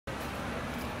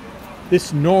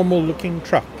This normal-looking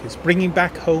truck is bringing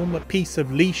back home a piece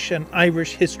of Laois and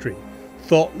Irish history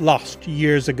thought lost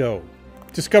years ago.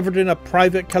 Discovered in a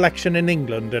private collection in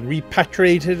England and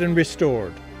repatriated and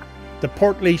restored, the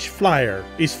Portlaoise Flyer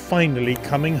is finally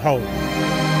coming home.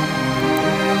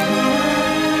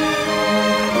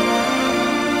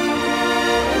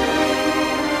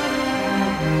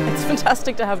 It's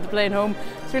fantastic to have the plane home.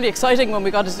 It's really exciting when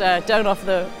we got it down off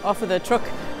of the truck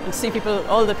and see people,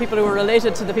 all the people who were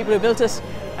related to the people who built it,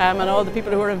 and all the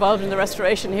people who were involved in the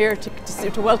restoration here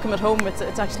to welcome it home.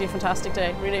 It's actually a fantastic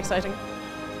day, really exciting.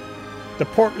 The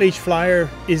Portlaoise Flyer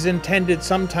is intended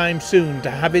sometime soon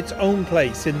to have its own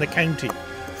place in the county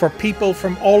for people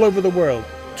from all over the world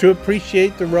to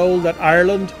appreciate the role that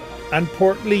Ireland and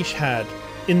Portlaoise had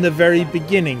in the very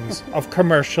beginnings of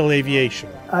commercial aviation.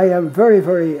 I am very,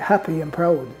 very happy and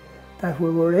proud that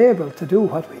we were able to do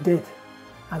what we did,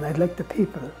 and I'd like the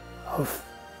people of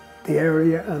the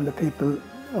area and the people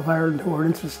of Ireland who are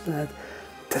interested in it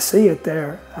to see it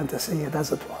there and to see it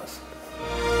as it was.